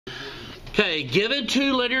Okay, given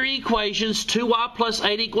two linear equations, 2y plus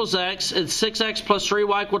 8 equals x and 6x plus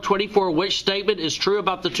 3y equals 24, which statement is true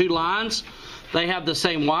about the two lines? They have the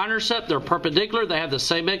same y-intercept, they're perpendicular, they have the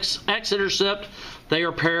same x-intercept, they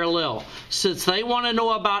are parallel. Since they want to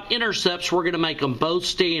know about intercepts, we're going to make them both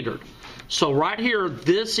standard. So right here,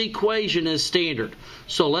 this equation is standard.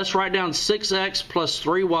 So let's write down 6x plus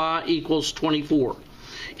 3y equals 24.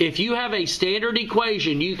 If you have a standard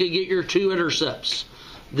equation, you can get your two intercepts.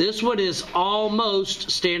 This one is almost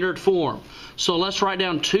standard form. So let's write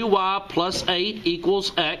down 2y plus 8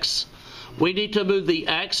 equals x. We need to move the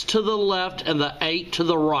x to the left and the 8 to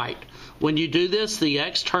the right. When you do this, the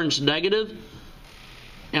x turns negative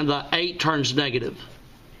and the 8 turns negative.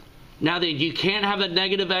 Now then, you can't have a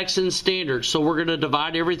negative x in standard, so we're going to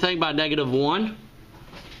divide everything by -1.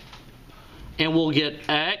 And we'll get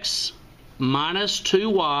x minus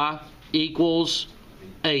 2y equals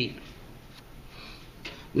 8.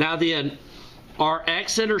 Now then, our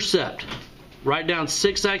x-intercept, write down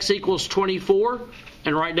 6x equals 24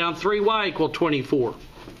 and write down 3y equals 24.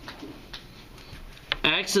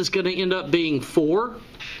 X is going to end up being 4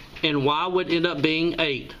 and y would end up being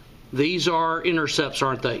 8. These are intercepts,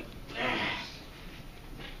 aren't they?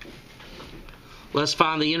 Let's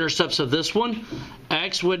find the intercepts of this one.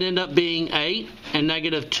 X would end up being 8 and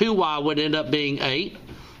 -2y would end up being 8.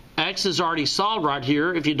 X is already solved right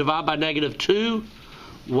here. If you divide by -2,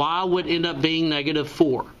 y would end up being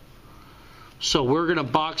 -4. So we're going to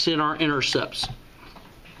box in our intercepts.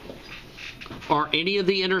 Are any of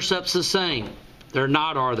the intercepts the same? They're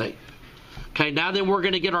not, are they? Okay, now then we're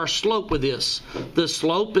going to get our slope with this. The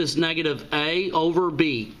slope is -a over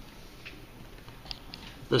b.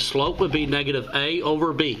 The slope would be -a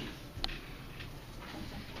over b.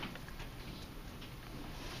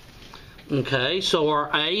 Okay, so our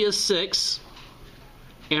a is 6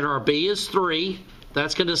 and our b is 3.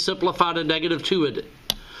 That's going to simplify to -2.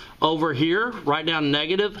 Over here, write down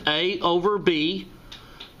 -a over b.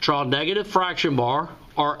 Draw a negative fraction bar.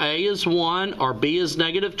 Our a is 1, our b is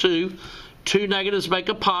 -2. Two negatives make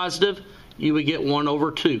a positive. You would get 1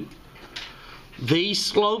 over 2. These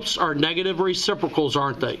slopes are negative reciprocals,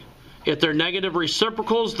 aren't they? If they're negative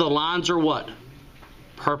reciprocals, the lines are what?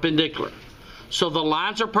 Perpendicular. So the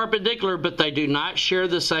lines are perpendicular, but they do not share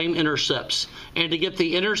the same intercepts. And to get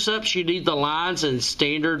the intercepts, you need the lines in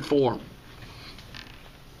standard form.